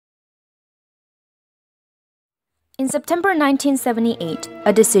In September 1978,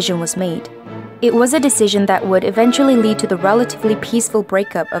 a decision was made. It was a decision that would eventually lead to the relatively peaceful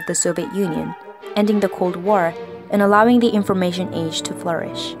breakup of the Soviet Union, ending the Cold War and allowing the information age to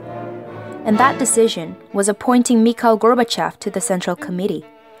flourish. And that decision was appointing Mikhail Gorbachev to the Central Committee.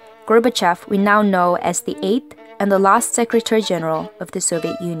 Gorbachev we now know as the 8th and the last Secretary General of the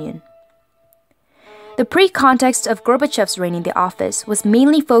Soviet Union. The pre-context of Gorbachev's reign in the office was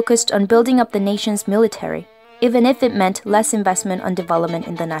mainly focused on building up the nation's military, even if it meant less investment on development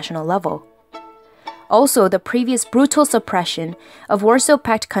in the national level. Also, the previous brutal suppression of Warsaw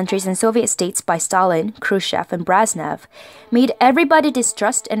Pact countries and Soviet states by Stalin, Khrushchev, and Brezhnev made everybody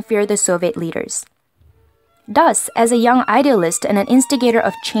distrust and fear the Soviet leaders. Thus, as a young idealist and an instigator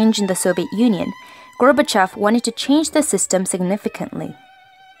of change in the Soviet Union, Gorbachev wanted to change the system significantly.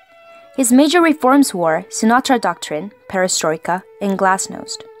 His major reforms were Sinatra Doctrine, Perestroika, and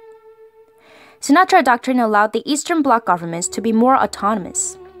Glasnost. Sinatra Doctrine allowed the Eastern Bloc governments to be more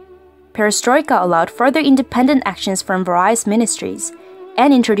autonomous. Perestroika allowed further independent actions from various ministries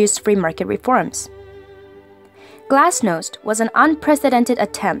and introduced free market reforms. Glasnost was an unprecedented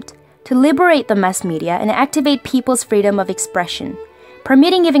attempt to liberate the mass media and activate people's freedom of expression,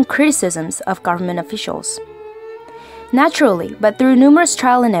 permitting even criticisms of government officials. Naturally, but through numerous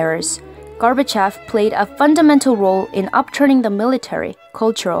trial and errors, Gorbachev played a fundamental role in upturning the military,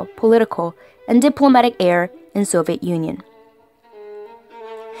 cultural, political, and diplomatic era in Soviet Union.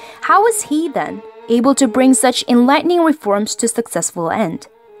 How was he, then, able to bring such enlightening reforms to successful end?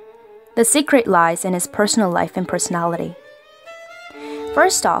 The secret lies in his personal life and personality.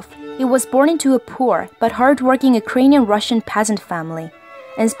 First off, he was born into a poor but hard-working Ukrainian-Russian peasant family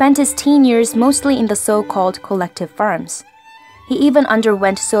and spent his teen years mostly in the so-called collective farms. He even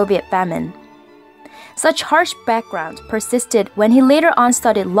underwent Soviet famine. Such harsh background persisted when he later on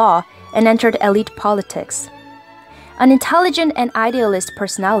studied law and entered elite politics. An intelligent and idealist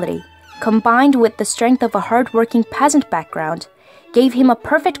personality, combined with the strength of a hard-working peasant background, gave him a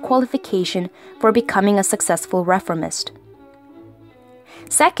perfect qualification for becoming a successful reformist.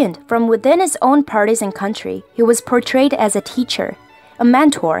 Second, from within his own parties and country, he was portrayed as a teacher, a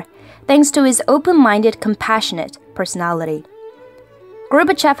mentor, thanks to his open-minded, compassionate personality.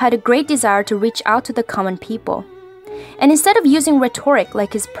 Gorbachev had a great desire to reach out to the common people. And instead of using rhetoric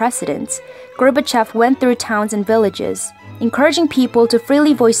like his precedents, Gorbachev went through towns and villages, encouraging people to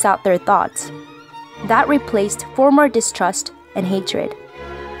freely voice out their thoughts. That replaced former distrust and hatred.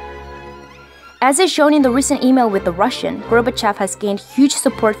 As is shown in the recent email with the Russian, Gorbachev has gained huge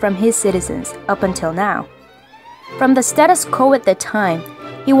support from his citizens up until now. From the status quo at the time,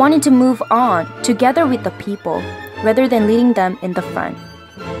 he wanted to move on together with the people, rather than leading them in the front.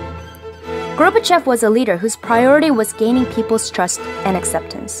 Gorbachev was a leader whose priority was gaining people's trust and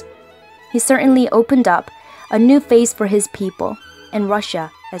acceptance. He certainly opened up a new phase for his people and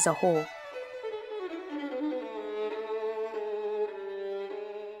Russia as a whole.